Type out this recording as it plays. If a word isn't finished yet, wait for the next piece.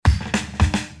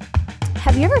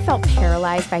Have you ever felt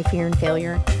paralyzed by fear and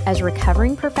failure? As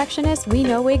recovering perfectionists, we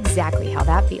know exactly how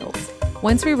that feels.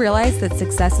 Once we realized that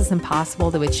success is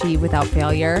impossible to achieve without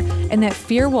failure and that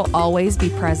fear will always be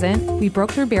present, we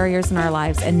broke through barriers in our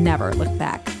lives and never looked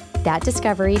back. That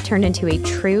discovery turned into a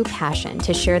true passion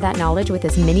to share that knowledge with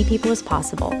as many people as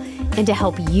possible and to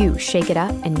help you shake it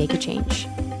up and make a change.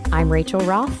 I'm Rachel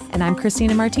Roth. And I'm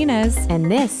Christina Martinez. And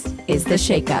this is The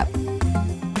Shake Up.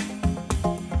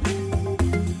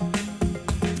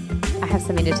 I have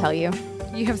something to tell you.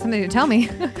 You have something to tell me?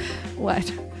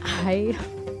 What?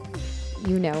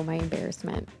 You know my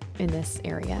embarrassment in this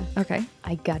area. Okay.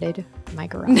 I gutted my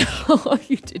garage. No,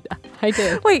 you did not. I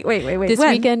did. Wait. This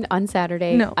when? weekend on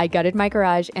Saturday, No. I gutted my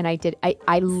garage and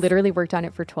I literally worked on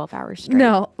it for 12 hours straight.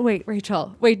 No, wait,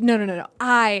 Rachel. Wait, no.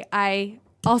 I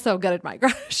also gutted my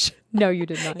garage. No, you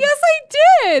did not. Yes,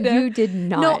 I did. You did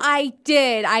not. No, I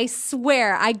did. I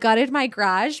swear. I gutted my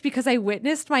garage because I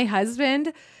witnessed my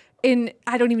husband in,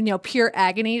 I don't even know, pure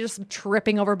agony, just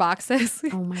tripping over boxes.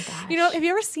 Oh my gosh. You know, have you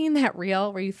ever seen that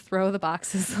reel where you throw the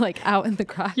boxes like out in the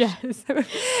garage? Yes. Is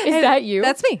that you?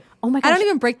 That's me. Oh my I gosh. don't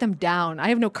even break them down. I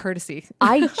have no courtesy.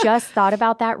 I just thought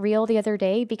about that reel the other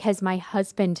day because my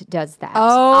husband does that.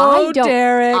 Oh, I don't,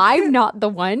 Derek. I'm not the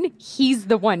one. He's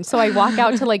the one. So I walk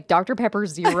out to like Dr. Pepper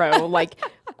Zero, like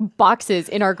boxes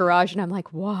in our garage. And I'm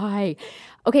like, why?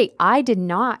 Okay, I did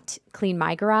not clean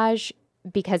my garage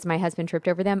because my husband tripped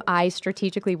over them. I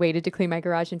strategically waited to clean my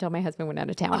garage until my husband went out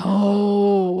of town.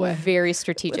 Oh, Very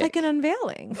strategic. like an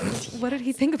unveiling. What did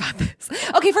he think about this?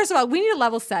 Okay, first of all, we need a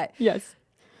level set. Yes.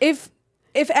 If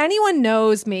anyone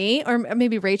knows me, or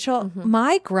maybe Rachel,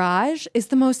 my garage is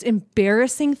the most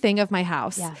embarrassing thing of my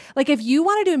house. Yeah. Like if you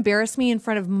wanted to embarrass me in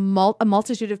front of a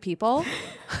multitude of people,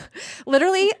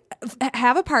 literally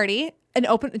have a party and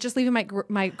just leaving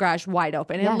my garage wide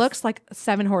open. Yes. It looks like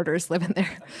 7 hoarders live in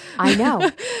there. I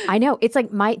know. It's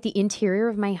like the interior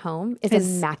of my home is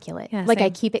immaculate. Yeah, like I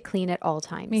same. keep it clean at all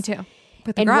times. Me too.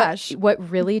 But the And garage.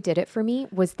 what really did it for me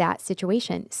was that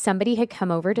situation. Somebody had come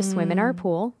over to swim in our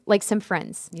pool, like some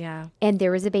friends. Yeah. And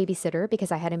there was a babysitter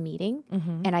because I had a meeting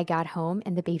and I got home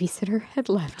and the babysitter had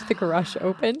left the garage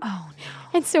open. Oh no.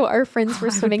 And so our friends were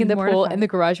swimming in the pool and the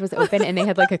garage was open and they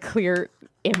had like a clear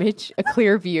image, a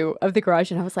clear view of the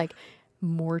garage. And I was like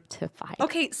mortified.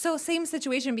 Okay, so same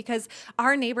situation because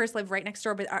our neighbors live right next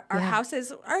door, but our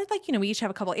houses are like, we each have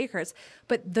a couple acres.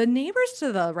 But the neighbors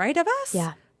to the right of us,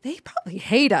 they probably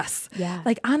hate us. Yeah.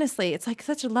 Like, honestly, it's like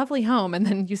such a lovely home. And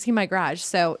then you see my garage.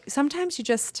 So sometimes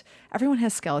everyone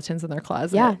has skeletons in their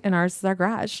closet. Yeah. And ours is our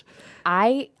garage.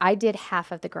 I did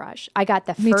half of the garage. I got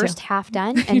the Me too. first half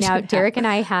done. And now Derek and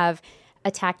I have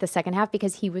attacked the second half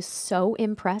because he was so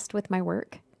impressed with my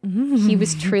work. He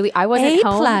was truly, I wasn't A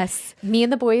home. plus. Me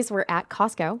and the boys were at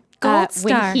Costco Gold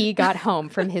star. when he got home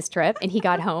from his trip and he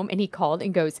got home and he called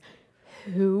and goes,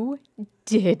 who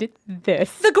did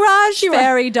this? The garage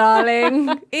fairy,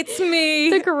 darling. It's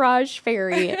me. The garage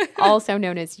fairy, also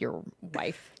known as your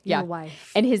wife. Your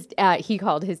wife. And he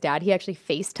called his dad. He actually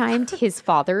FaceTimed his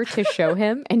father to show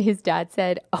him. And his dad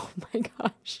said, oh my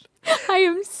gosh, I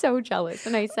am so jealous.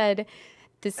 And I said,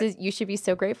 you should be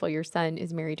so grateful your son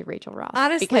is married to Rachel Roth.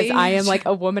 Honestly. Because I am like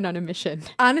a woman on a mission.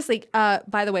 Honestly,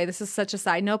 by the way, this is such a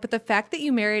side note, but the fact that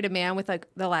you married a man with like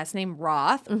the last name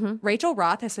Roth, Rachel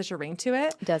Roth has such a ring to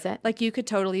it. Does it? Like you could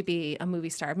totally be a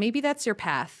movie star. Maybe that's your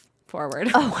path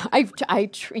forward. Oh,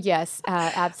 yes,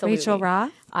 absolutely. Rachel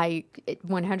Roth? I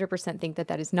 100% think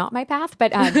that is not my path,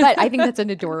 but I think that's an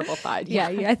adorable thought. Yeah,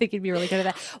 I think you'd be really good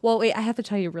at that. Well, wait, I have to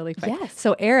tell you really quick. Yes.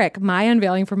 So Eric, my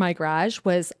unveiling for my garage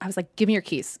was, I was like, give me your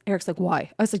keys. Eric's like, why?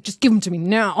 I was like, just give them to me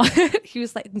now. He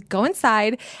was like, go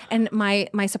inside. And my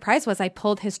surprise was I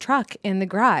pulled his truck in the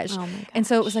garage. Oh my gosh. And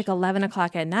so it was like 11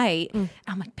 o'clock at night.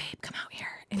 I'm like, babe, come out here.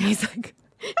 And he's like,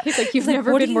 you've like,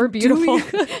 never "What been are more you beautiful.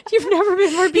 doing?" You've never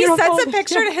been more beautiful. He sends a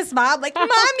picture to his mom, like, Mommy,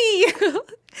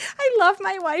 I love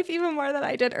my wife even more than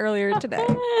I did earlier today.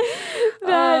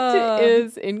 That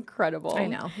is incredible. I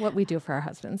know what we do for our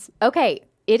husbands. Okay,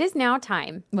 it is now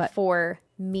time What? for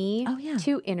me Oh, yeah.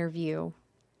 to interview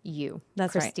you,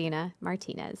 That's right. Christina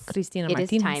Martinez. Christina It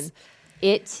is Martinez. time.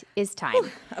 It is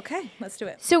time. Okay, let's do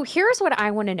it. So here's what I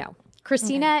want to know.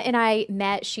 Christina and I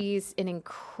met. She's an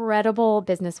incredible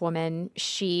businesswoman.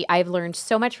 I've learned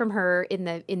so much from her in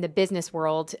the business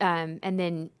world. And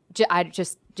then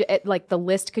like the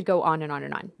list could go on and on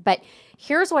and on. But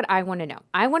here's what I want to know.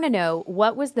 I want to know,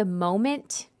 what was the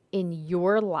moment in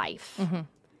your life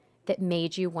that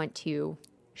made you want to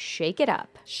shake it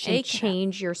up and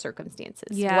change your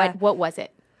circumstances? Yeah. What was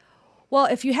it? Well,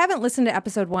 if you haven't listened to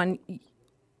episode 1,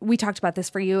 we talked about this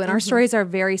for you, and our stories are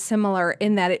very similar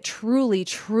in that it truly,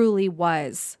 truly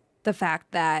was the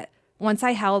fact that once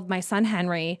I held my son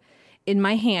Henry in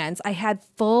my hands, I had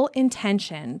full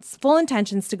intentions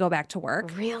to go back to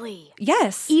work. Really?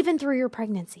 Yes. Even through your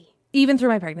pregnancy? Even through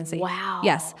my pregnancy. Wow.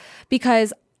 Yes.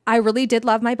 Because I really did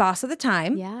love my boss at the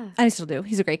time. Yeah. And I still do.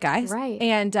 He's a great guy. Right.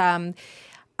 And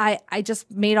I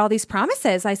just made all these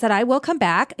promises. I said, I will come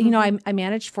back. You know, I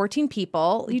managed 14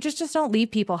 people. You just don't leave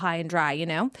people high and dry, you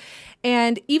know?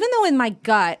 And even though in my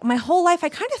gut, my whole life, I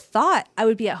kind of thought I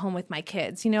would be at home with my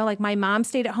kids. You know, like my mom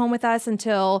stayed at home with us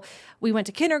until we went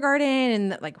to kindergarten,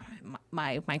 and like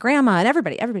my grandma and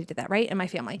everybody did that, right? In my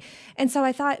family. And so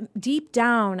I thought deep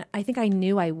down, I think I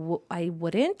knew I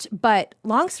wouldn't. But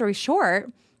long story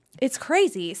short, it's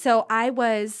crazy. So I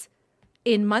was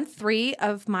in month 3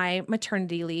 of my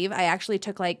maternity leave. I actually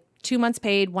took like 2 months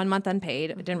paid, 1 month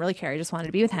unpaid. I didn't really care. I just wanted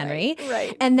to be with Henry.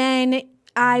 Right. And then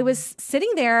I was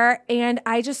sitting there and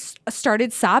I just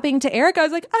started sobbing to Eric. I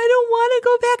was like, I don't want to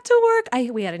go back to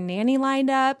work. We had a nanny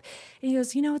lined up. And he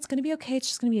goes, you know, it's going to be okay. It's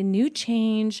just going to be a new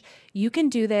change. You can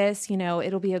do this. You know,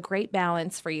 it'll be a great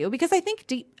balance for you. Because I think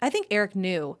Eric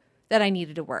knew that I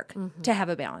needed to work to have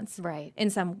a balance, right, in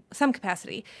some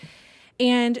capacity.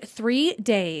 And 3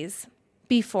 days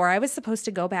before I was supposed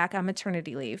to go back on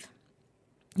maternity leave,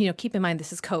 you know, keep in mind,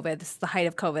 this is COVID. This is the height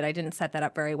of COVID. I didn't set that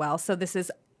up very well. So this is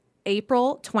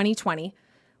April 2020.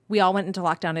 We all went into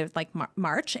lockdown in like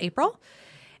March, April.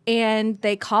 And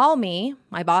they call me,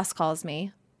 my boss calls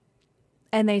me,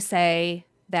 and they say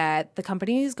that the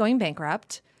company is going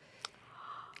bankrupt.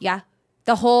 Yeah.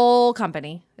 The whole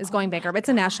company is going bankrupt. It's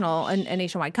a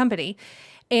nationwide company.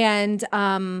 And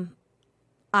I'm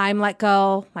let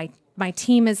go. My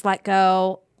team is let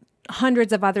go.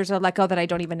 Hundreds of others are let go that I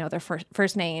don't even know their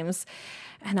first names.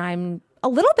 And I'm a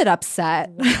little bit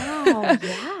upset. Wow,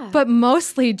 yeah. But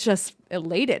mostly just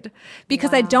elated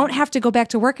because I don't have to go back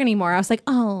to work anymore. I was like,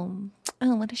 oh,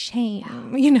 what a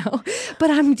shame, you know. But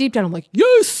I'm deep down, I'm like,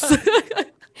 yes.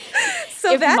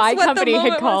 So if that's my what company the had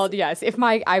moment called, was. yes.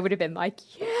 I would have been like,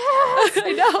 yes.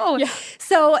 I know. Yeah.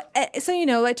 So you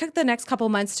know, I took the next couple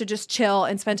months to just chill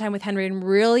and spend time with Henry and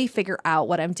really figure out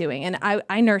what I'm doing. And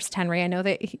I nursed Henry. I know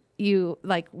that you,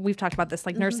 like, we've talked about this,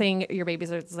 like nursing your babies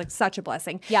is like such a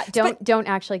blessing. Yeah. Don't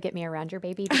actually get me around your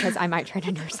baby because I might try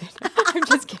to nurse it. I'm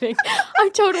just kidding.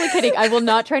 I'm totally kidding. I will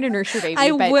not try to nurse your baby.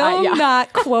 I but, will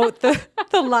not quote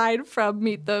the line from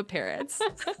Meet the Parents.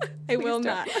 I will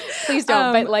not. Please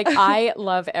don't. But like, I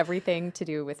love everything to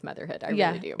do with motherhood. I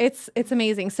really do. It's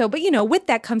amazing. So, but you know, with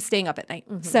that comes staying up at night.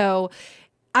 So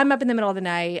I'm up in the middle of the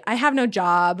night. I have no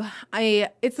job.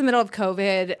 It's the middle of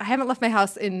COVID. I haven't left my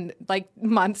house in like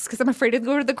months because I'm afraid to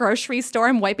go to the grocery store.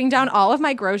 I'm wiping down all of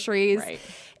my groceries. Right.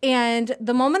 And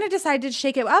the moment I decided to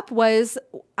shake it up was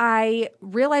I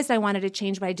realized I wanted to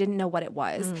change, but I didn't know what it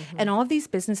was. And all of these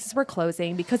businesses were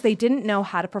closing because they didn't know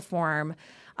how to perform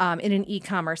in an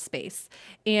e-commerce space.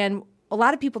 And a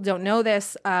lot of people don't know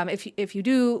this. If you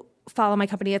do follow my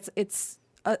company, it's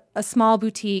a small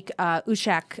boutique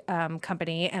Ushak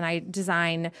company, and I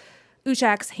design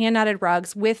Ushaks, hand-knotted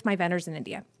rugs with my vendors in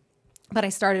India. But I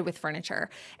started with furniture,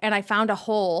 and I found a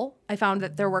hole. I found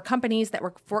that there were companies that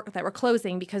were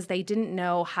closing because they didn't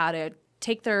know how to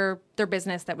take their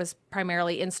business that was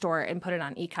primarily in store and put it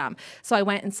on e-com. So I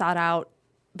went and sought out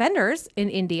vendors in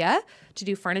India to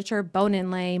do furniture, bone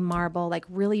inlay, marble, like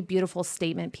really beautiful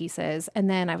statement pieces. And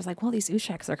then I was like, well, these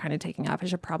Ushaks are kind of taking off. I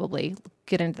should probably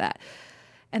get into that.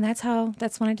 And that's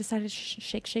when I decided to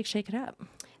shake it up.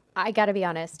 I got to be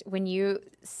honest. When you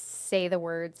say the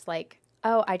words like,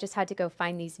 oh, I just had to go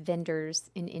find these vendors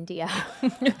in India.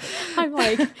 I'm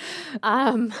like,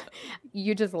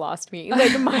 you just lost me.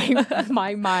 Like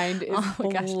my mind is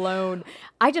blown.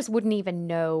 I just wouldn't even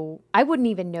know. I wouldn't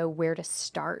even know where to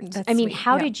start. That's I mean, sweet.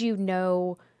 how Yeah. did you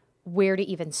know where to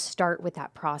even start with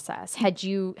that process? Had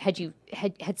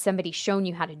somebody shown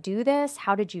you how to do this?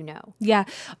 How did you know? Yeah,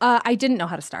 I didn't know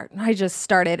how to start. I just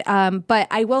started. But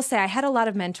I will say I had a lot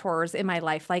of mentors in my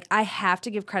life. Like, I have to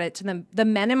give credit to the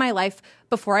men in my life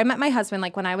before I met my husband,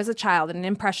 like when I was a child and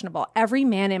impressionable. Every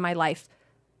man in my life,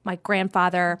 my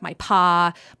grandfather, my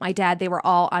pa, my dad, they were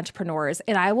all entrepreneurs.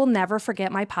 And I will never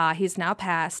forget my pa. He's now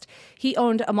passed. He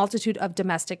owned a multitude of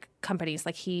domestic companies.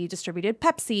 Like, he distributed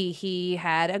Pepsi. He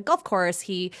had a golf course.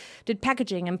 He did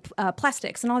packaging and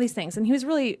plastics and all these things. And he was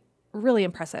really, really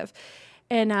impressive.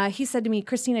 And he said to me,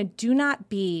 Christina, do not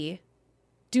be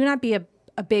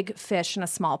a big fish in a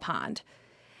small pond.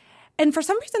 And for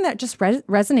some reason that just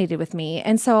resonated with me.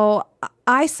 And so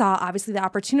I saw obviously the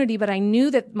opportunity, but I knew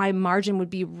that my margin would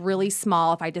be really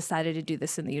small if I decided to do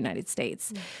this in the United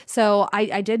States. So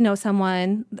I did know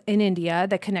someone in India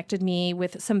that connected me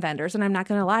with some vendors. And I'm not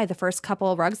going to lie, the first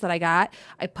couple of rugs that I got,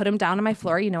 I put them down on my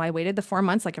floor. I waited the 4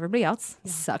 months like everybody else.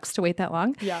 Sucks to wait that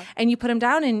long. Yeah. And you put them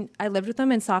down, and I lived with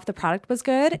them and saw if the product was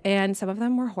good. And some of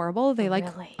them were horrible. They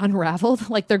unraveled,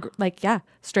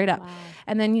 straight up. Wow.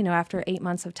 And then, after 8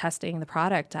 months of testing the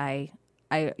product, I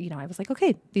was like,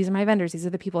 okay, these are my vendors. These are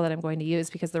the people that I'm going to use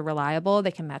because they're reliable.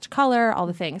 They can match color, all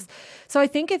the things. So I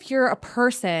think if you're a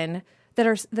person that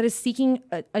is seeking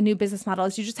a new business model,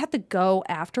 is you just have to go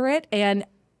after it, and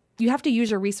you have to use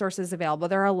your resources available.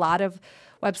 There are a lot of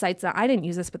websites that I didn't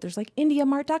use this, but there's like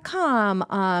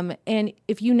IndiaMart.com. And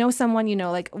if you know someone,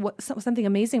 something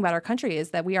amazing about our country is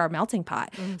that we are a melting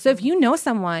pot. Mm-hmm. So if you know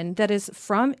someone that is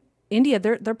from India,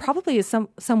 there probably is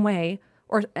some way,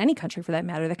 or any country for that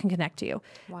matter, that can connect to you.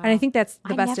 Wow. And I think that's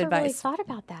the best advice. I never really thought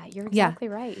about that. You're exactly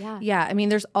right. Yeah. Yeah. I mean,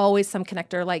 there's always some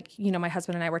connector. Like, my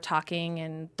husband and I were talking,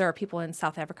 and there are people in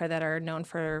South Africa that are known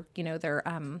for, their,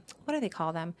 what do they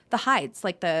call them? The hides,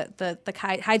 like the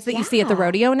hides that you see at the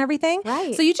rodeo and everything.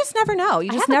 Right. So you just never know.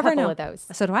 You just never know. Of those.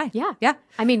 So do I. Yeah. Yeah.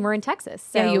 I mean, we're in Texas.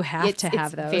 So yeah, you have to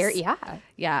have those.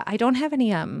 Yeah. I don't have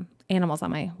any animals on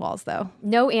my walls, though.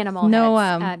 No animal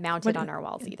heads mounted on our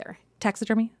walls either.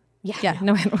 Taxidermy? Yeah. Yeah.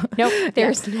 No animal. Nope.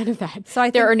 There's none of that. So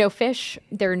there are no fish.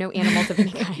 There are no animals of any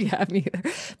kind. Yeah, me either.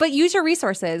 But use your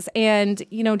resources, and,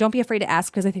 don't be afraid to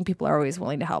ask, because I think people are always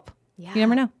willing to help. Yeah. You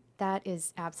never know. That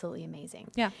is absolutely amazing.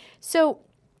 Yeah. So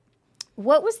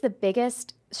what was the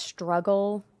biggest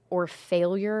struggle or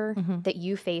failure that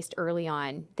you faced early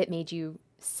on that made you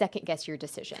second guess your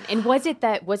decision? And was it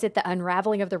the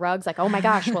unraveling of the rugs? Like, oh my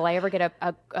gosh, will I ever get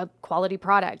a quality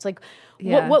product? Like,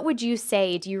 what would you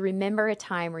say? Do you remember a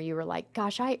time where you were like,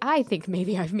 gosh, I think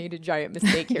maybe I've made a giant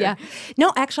mistake here? Yeah.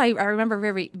 No, actually, I remember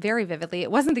very, very vividly. It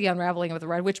wasn't the unraveling of the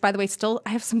rug, which, by the way, still, I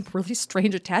have some really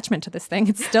strange attachment to this thing.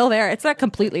 It's still there. It's not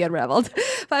completely unraveled,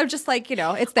 but I'm just like,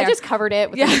 it's there. I just covered it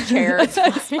with a chair. It's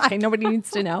fine. Nobody needs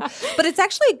to know. But it's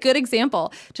actually a good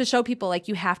example to show people, like,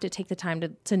 you have to take the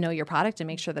time to know your product and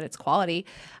make sure that it's quality.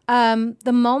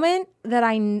 The moment that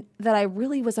I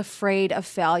really was afraid of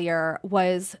failure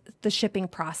was the shipping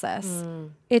process.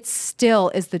 It still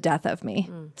is the death of me.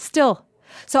 Still.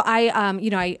 So I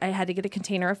had to get a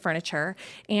container of furniture,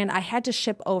 and I had to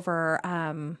ship over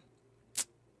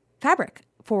fabric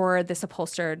for these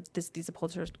upholstered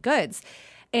goods.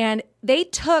 And they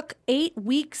took 8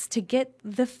 weeks to get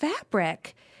the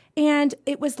fabric. And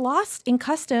it was lost in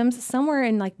customs somewhere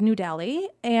in like New Delhi.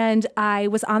 And I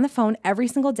was on the phone every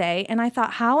single day. And I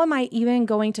thought, how am I even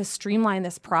going to streamline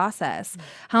this process?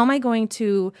 How am I going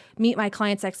to meet my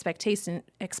clients'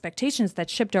 expectations that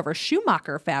shipped over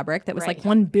Schumacher fabric that was like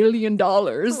 $1 billion?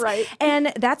 Right.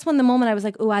 And that's when the moment I was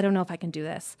like, oh, I don't know if I can do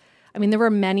this. I mean, there were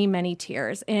many, many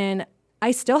tears. And I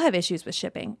still have issues with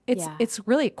shipping. It's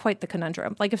really quite the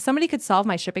conundrum. Like, if somebody could solve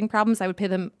my shipping problems, I would pay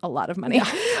them a lot of money.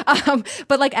 Yeah.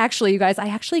 But like, actually, you guys,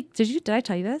 did I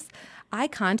tell you this? I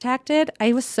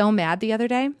was so mad the other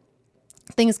day.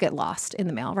 Things get lost in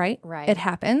the mail, right? Right. It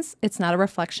happens. It's not a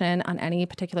reflection on any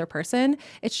particular person.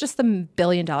 It's just the $1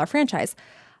 billion franchise.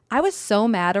 I was so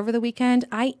mad over the weekend.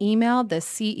 I emailed the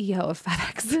CEO of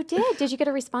FedEx. You did? Did you get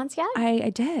a response yet? I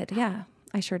did, yeah.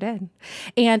 I sure did.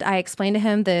 And I explained to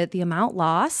him the amount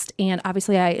lost. And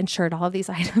obviously I insured all of these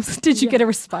items. Did you get a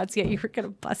response yet? You were going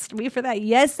to bust me for that.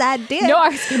 Yes, I did. No, I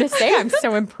was going to say, I'm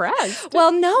so impressed.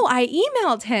 Well, no, I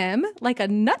emailed him like a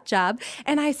nut job.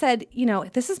 And I said,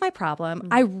 this is my problem.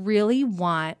 I really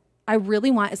want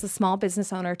as a small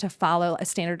business owner to follow a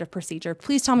standard of procedure.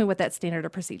 Please tell me what that standard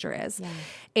of procedure is. Yeah.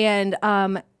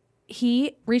 And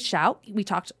he reached out. We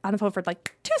talked on the phone for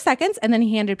like 2 seconds, and then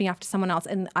he handed me off to someone else.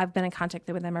 And I've been in contact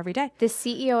with them every day. The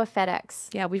CEO of FedEx.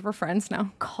 Yeah, we were friends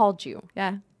now. Called you.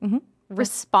 Yeah. Mm-hmm. I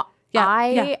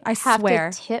swear.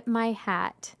 Have to tip my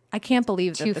hat. I can't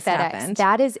believe that to this FedEx. Happened.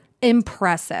 That is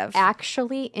impressive.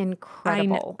 Actually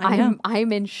incredible. I know.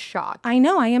 I'm in shock. I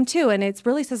know, I am too. And it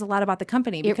really says a lot about the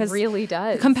company, because it really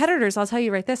does. The competitors, I'll tell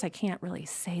you right this, I can't really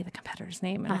say the competitor's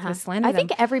name. And I slander them. I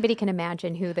think everybody can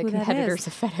imagine who the competitors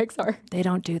of FedEx are. They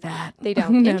don't do that. They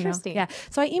don't. Interesting. No. Yeah.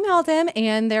 So I emailed him,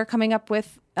 and they're coming up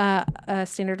with a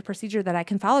standard procedure that I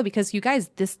can follow, because you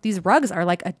guys, these rugs are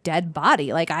like a dead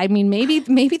body. Like, I mean, maybe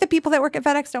the people that work at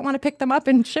FedEx don't want to pick them up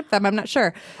and ship them. I'm not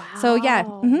sure. Wow. So yeah,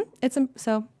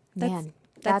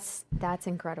 that's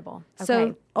incredible. Okay.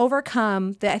 So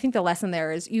overcome I think the lesson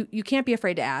there is you can't be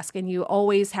afraid to ask, and you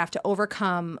always have to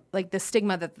overcome like the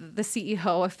stigma that the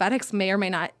CEO of FedEx may or may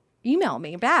not email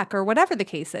me back or whatever the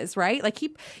case is, right? Like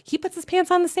he puts his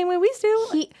pants on the same way we do.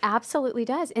 He absolutely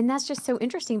does. And that's just so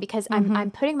interesting because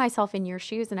I'm putting myself in your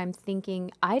shoes and I'm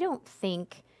thinking, I don't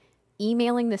think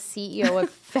emailing the CEO of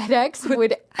FedEx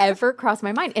would ever cross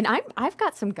my mind. And I've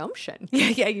got some gumption.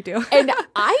 Yeah, you do. And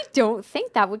I don't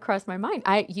think that would cross my mind.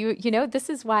 This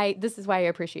is why I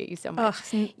appreciate you so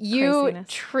much. You craziness.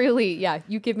 truly,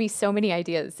 you give me so many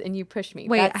ideas and you push me.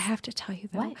 Wait, I have to tell you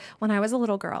though. What? When I was a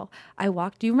little girl, I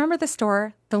walked. Do you remember the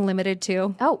store, the Limited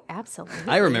 2? Oh, absolutely.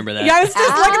 I remember that. Yeah, I was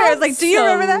just looking at it. I was like, do you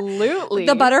remember that? Absolutely.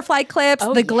 The butterfly clips,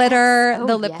 the glitter, Oh,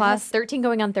 the lip yes. gloss. 13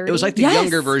 going on 30. It was like the Yes.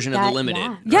 younger version of That- the Limited. yeah.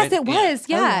 right? Yes, it was.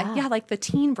 Yeah. Oh, Yeah, like the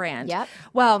teen brand. Yep.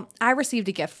 Well, I received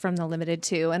a gift from the Limited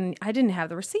 2, and I didn't have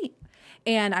the receipt.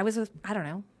 And I was with, I don't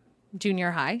know,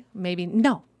 junior high, maybe,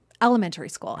 no, elementary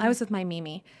school. I was with my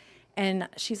Mimi. And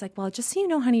she's like, well, just so you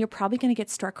know, honey, you're probably going to get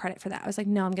store credit for that. I was like,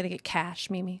 no, I'm going to get cash,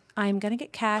 Mimi. I'm going to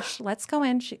get cash. Let's go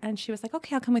in. And she was like,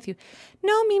 okay, I'll come with you.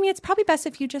 No, Mimi, it's probably best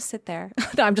if you just sit there.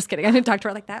 No, I'm just kidding. I didn't talk to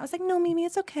her like that. I was like, no, Mimi,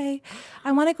 it's okay.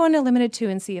 I want to go into Limited 2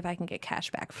 and see if I can get cash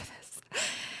back for this.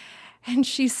 And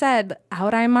she said,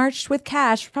 out I marched with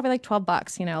cash, probably like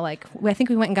 $12, like I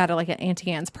think we went and got like an Auntie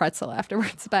Anne's pretzel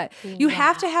afterwards. But you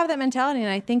have to have that mentality. And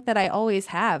I think that I always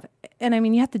have. And I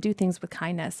mean, you have to do things with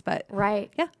kindness, but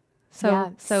Right. yeah.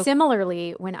 So So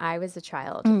similarly, when I was a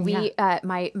child,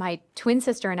 my twin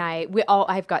sister and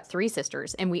I've got 3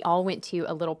 sisters, and we all went to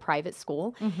a little private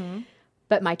school.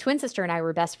 But my twin sister and I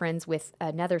were best friends with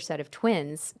another set of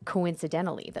twins,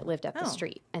 coincidentally, that lived up the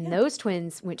street. And those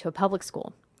twins went to a public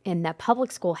school. And that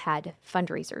public school had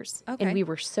fundraisers. Okay. And we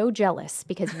were so jealous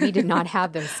because we did not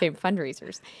have those same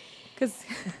fundraisers. because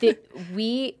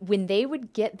When they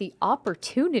would get the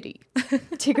opportunity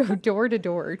to go door to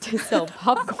door to sell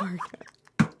popcorn,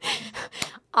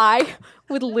 I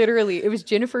would literally, it was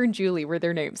Jennifer and Julie were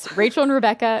their names. Rachel and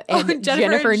Rebecca and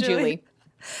Jennifer and Julie.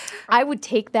 I would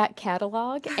take that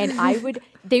catalog and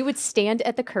they would stand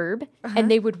at the curb and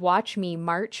they would watch me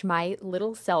march my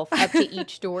little self up to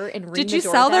each door and ring Did the you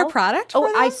sell their doorbell. product Oh,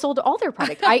 for I them? sold all their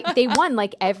product. They won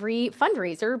like every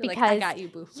fundraiser because like, I got you,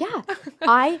 boo. Yeah,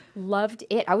 I loved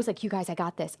it. I was like, you guys, I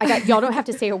got this. Y'all don't have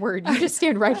to say a word. You just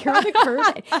stand right here on the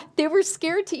curb. They were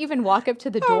scared to even walk up to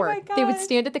the door. my They would gosh.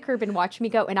 stand at the curb and watch me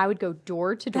go, and I would go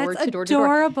door to door that's to door to door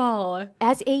adorable.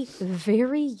 as a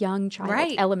very young child,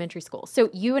 Right. elementary school. So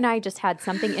you and I just had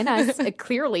something in us,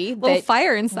 clearly. Little that,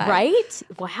 fire inside. Right?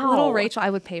 Wow. Little Rachel, I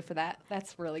would pay for that.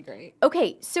 That's really great.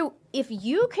 Okay, so if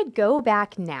you could go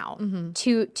back now Mm-hmm.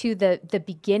 to the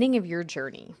beginning of your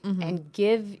journey and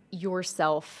give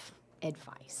yourself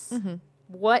advice, Mm-hmm.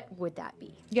 what would that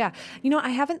be? Yeah. I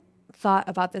haven't thought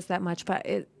about this that much, but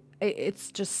it's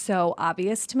just so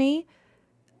obvious to me.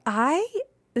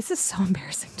 This is so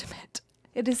embarrassing to admit.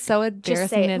 It is so Just embarrassing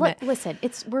say to it. admit. Listen,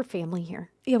 we're family here.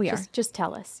 Yeah, we are. Just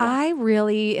tell us. I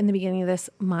really, in the beginning of this,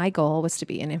 my goal was to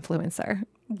be an influencer.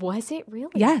 Was it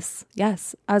really? Yes.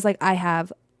 I was like, I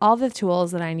have all the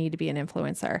tools that I need to be an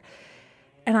influencer.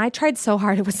 And I tried so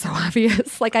hard. It was so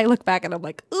obvious. Like I look back and I'm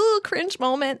like, ooh, cringe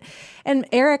moment. And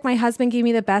Eric, my husband, gave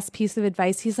me the best piece of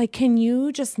advice. He's like, can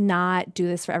you just not do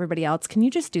this for everybody else? Can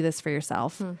you just do this for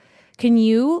yourself? Can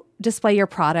you display your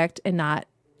product and not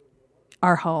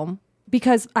our home?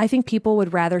 Because I think people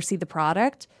would rather see the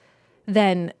product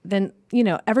than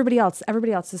everybody else.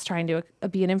 Everybody else is trying to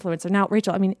be an influencer. Now,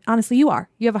 Rachel, I mean, honestly, you are.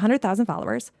 You have 100,000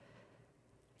 followers.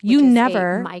 You Which is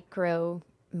never a micro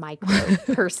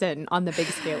person on the big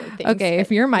scale of things. Okay,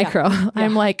 if you're micro,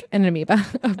 I'm like an amoeba.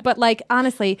 But like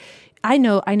honestly, I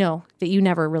know that you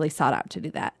never really sought out to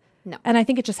do that. No. And I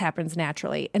think it just happens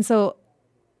naturally. And so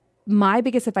my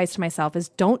biggest advice to myself is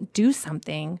don't do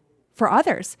something for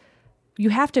others. You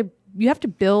have to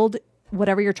build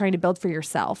whatever you're trying to build for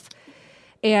yourself.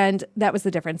 And that was the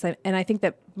difference. And I think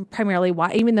that primarily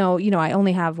why, even though, I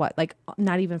only have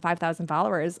not even 5,000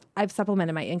 followers, I've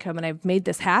supplemented my income and I've made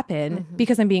this happen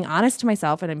because I'm being honest to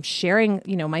myself and I'm sharing,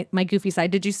 my goofy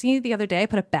side. Did you see the other day I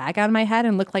put a bag on my head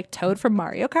and looked like Toad from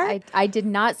Mario Kart? I did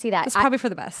not see that. It's probably for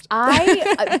the best.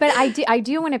 But I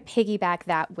do want to piggyback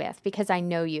that because I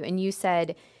know you, and you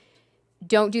said,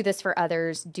 don't do this for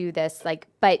others, do this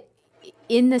but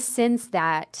in the sense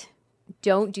that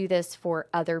don't do this for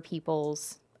other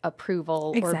people's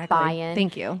approval or Exactly. buy-in.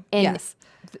 Thank you. And Yes.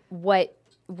 what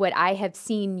I have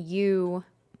seen you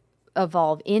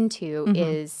evolve into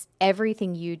is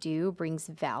everything you do brings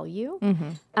value,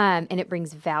 and it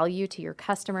brings value to your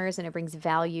customers, and it brings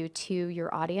value to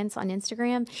your audience on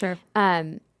Instagram. Sure.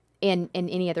 And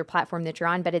any other platform that you're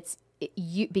on, but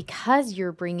because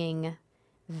you're bringing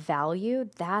value,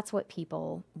 that's what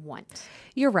people want.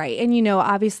 You're right. And,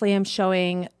 obviously I'm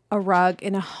showing a rug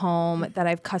in a home that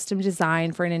I've custom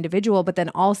designed for an individual, but then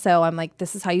also I'm like,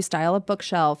 this is how you style a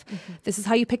bookshelf. This is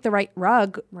how you pick the right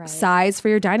rug size for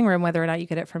your dining room, whether or not you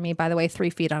get it from me, by the way, 3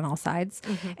 feet on all sides.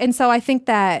 And so I think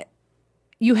that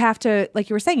you have to, like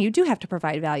you were saying, you do have to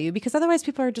provide value, because otherwise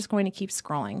people are just going to keep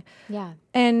scrolling. Yeah.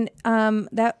 And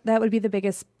that would be the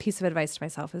biggest piece of advice to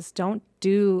myself is don't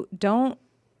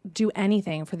do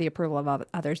anything for the approval of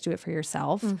others. Do it for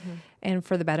yourself and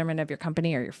for the betterment of your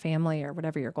company or your family or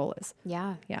whatever your goal is.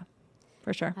 Yeah. Yeah,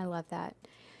 for sure. I love that.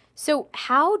 So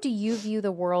how do you view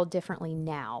the world differently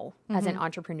now as an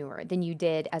entrepreneur than you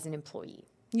did as an employee?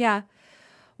 Yeah.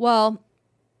 Well,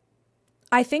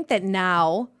 I think that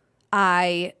now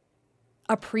I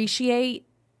appreciate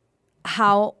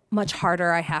how much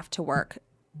harder I have to work.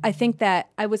 I think that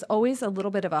I was always a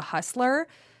little bit of a hustler,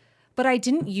 but I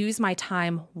didn't use my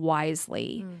time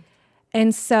wisely.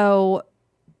 And so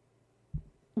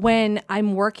when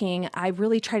I'm working, I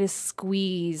really try to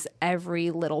squeeze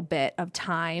every little bit of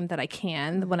time that I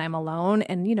can when I'm alone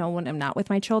and, when I'm not with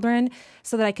my children,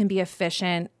 so that I can be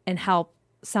efficient and help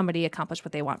somebody accomplish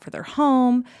what they want for their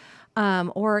home.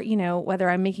 Or, whether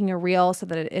I'm making a reel so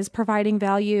that it is providing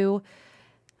value.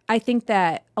 I think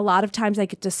that a lot of times I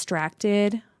get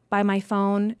distracted by my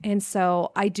phone. And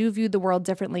so I do view the world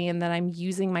differently in that I'm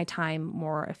using my time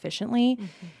more efficiently.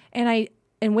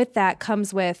 And with that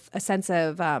comes with a sense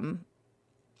of,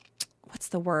 what's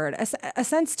the word? A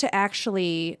sense to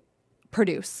actually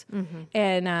produce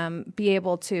and be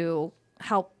able to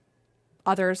help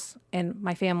others and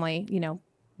my family,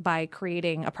 by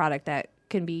creating a product that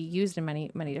can be used in many,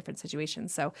 many different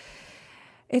situations. So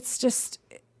it's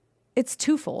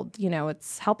twofold,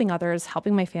 it's helping others,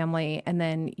 helping my family, and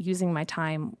then using my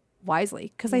time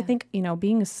wisely. Because I think,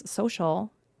 being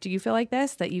social, do you feel like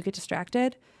this, that you get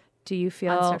distracted? Do you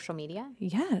feel on social media?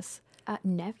 Yes.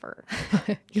 Never.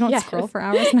 You don't scroll for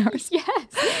hours and hours?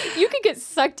 Yes. You could get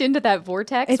sucked into that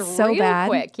vortex It's so really bad.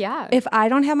 quick. Yeah. If I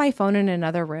don't have my phone in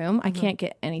another room, I can't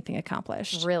get anything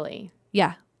accomplished. Really?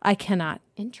 Yeah, I cannot.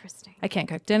 Interesting. I can't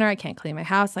cook dinner. I can't clean my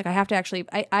house. Like I have to actually,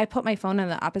 I put my phone on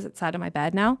the opposite side of my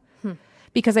bed now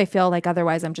because I feel like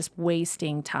otherwise I'm just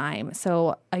wasting time.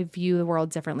 So I view the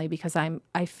world differently because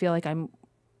I feel like I'm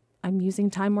using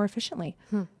time more efficiently.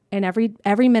 And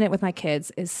every minute with my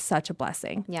kids is such a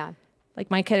blessing. Yeah. Like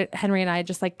my kid, Henry, and I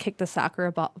just like kicked the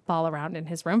soccer ball around in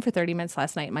his room for 30 minutes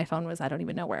last night. My phone was, I don't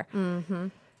even know where.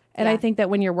 And I think that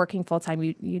when you're working full time,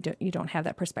 you don't have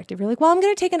that perspective. You're like, well, I'm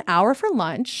going to take an hour for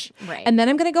lunch, right, and then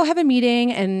I'm going to go have a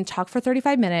meeting and talk for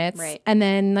 35 minutes, right, and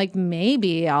then like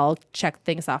maybe I'll check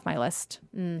things off my list.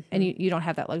 And you don't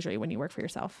have that luxury when you work for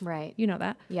yourself, right? You know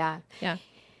that,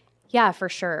 yeah, for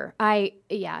sure. I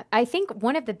think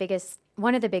one of the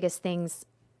biggest things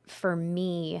for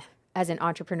me as an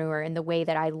entrepreneur and the way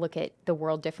that I look at the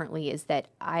world differently is that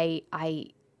I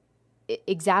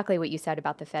exactly what you said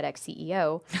about the FedEx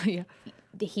CEO.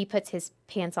 He puts his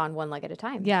pants on one leg at a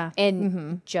time. Yeah.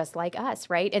 And just like us,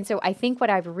 right? And so I think what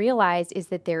I've realized is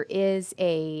that there is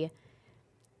a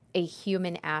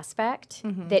human aspect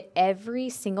that every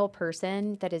single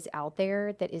person that is out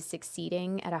there that is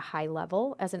succeeding at a high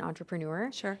level as an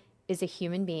entrepreneur is a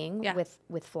human being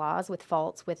with flaws, with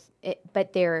faults,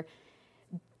 but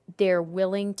they're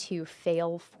willing to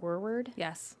fail forward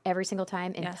every single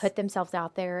time and put themselves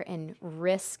out there and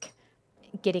risk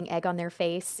getting egg on their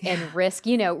face and risk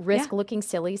looking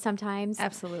silly sometimes.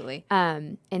 Absolutely.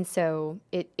 And so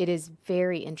it is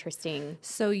very interesting.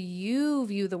 So you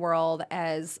view the world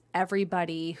as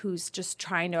everybody who's just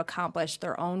trying to accomplish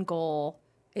their own goal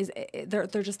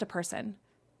they're just a person.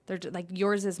 They're just, like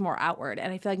yours is more outward,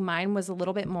 and I feel like mine was a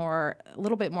little bit more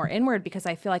inward because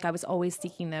I feel like I was always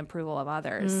seeking the approval of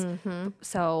others.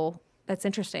 So that's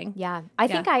interesting. Yeah, I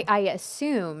think I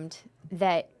assumed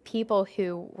that people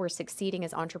who were succeeding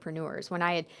as entrepreneurs, when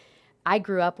I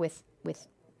grew up with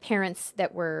parents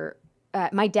that were.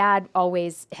 My dad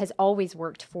has always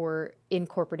worked in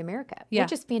corporate America,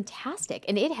 which is fantastic,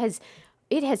 and it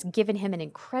has given him an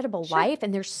incredible life.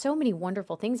 And there's so many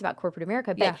wonderful things about corporate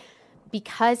America, but.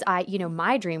 Because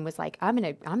my dream was like, I'm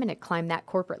gonna climb that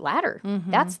corporate ladder.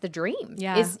 That's the dream.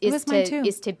 Yeah, it was mine too.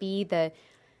 Is to be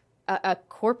a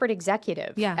corporate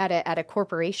executive at a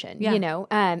corporation.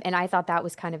 And I thought that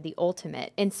was kind of the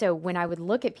ultimate. And so when I would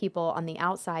look at people on the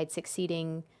outside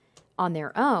succeeding on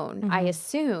their own, I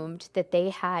assumed that they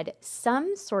had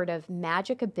some sort of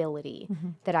magic ability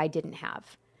that I didn't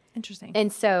have. Interesting.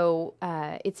 And so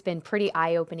it's been pretty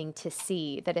eye-opening to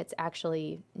see that it's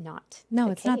actually not.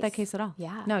 No, it's not that case at all.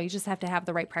 Yeah. No, you just have to have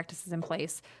the right practices in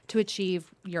place to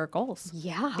achieve your goals.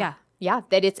 Yeah.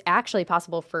 That it's actually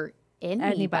possible for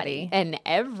anybody and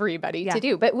everybody Yeah. to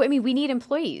do. But I mean, we need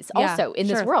employees Yeah, also in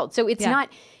this sure. world. So it's Yeah. not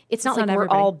like not we're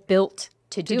everybody. all built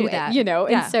to do it, that. you know?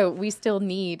 Yeah. And so we still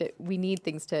need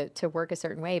things to work a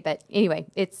certain way. But anyway,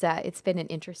 it's been an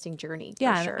interesting journey.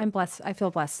 Yeah, For sure. I'm blessed. I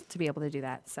feel blessed to be able to do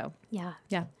that. So Yeah.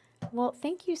 yeah. Well,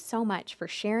 thank you so much for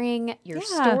sharing your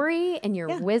Yeah. story and your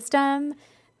Yeah. wisdom.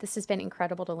 This has been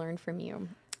incredible to learn from you.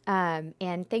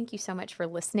 And thank you so much for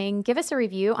listening. Give us a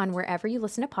review on wherever you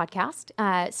listen to podcasts.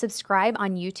 Subscribe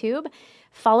on YouTube.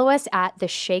 Follow us at the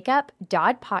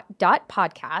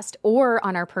shakeup.podcast or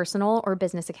on our personal or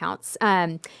business accounts.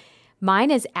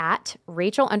 Mine is at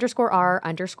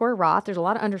Rachel_R_Roth. There's a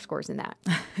lot of underscores in that.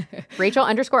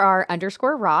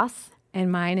 Rachel_R_Roth.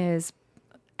 And mine is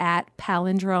at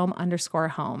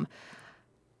palindrome_home.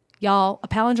 Y'all, a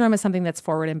palindrome is something that's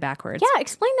forward and backwards. Yeah,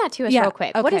 explain that to us Yeah, real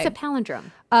quick. What is okay. a palindrome?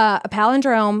 A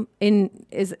palindrome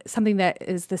is something that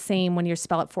is the same when you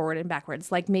spell it forward and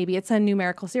backwards. Like maybe it's a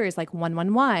numerical series like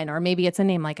 111, or maybe it's a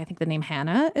name like I think the name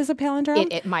Hannah is a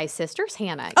palindrome. My sister's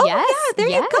Hannah. Oh, yes. yeah, there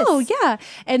you go. Yeah.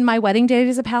 And my wedding date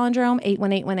is a palindrome,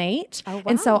 81818. Oh,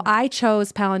 And so wow. I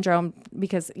chose palindrome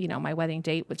because, my wedding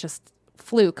date was just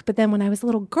fluke. But then when I was a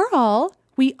little girl,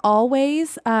 we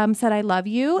always said, I love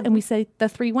you. And we say the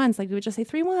 3 1s. Like we would just say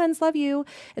 3 1s, love you.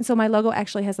 And so my logo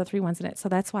actually has the 3 1s in it. So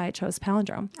that's why I chose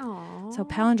palindrome. Aww. So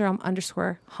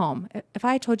palindrome_home. If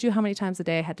I told you how many times a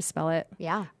day I had to spell it,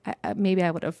 Yeah. maybe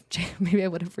I would have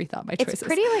rethought my choices.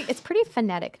 It's pretty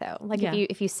phonetic though. Like Yeah.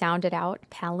 if you sound it out,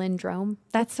 palindrome.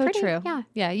 That's so pretty- true. Yeah.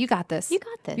 Yeah, you got this. You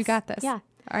got this. You got this. Yeah.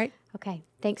 All right. Okay.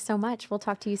 Thanks so much. We'll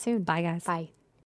talk to you soon. Bye, guys. Bye.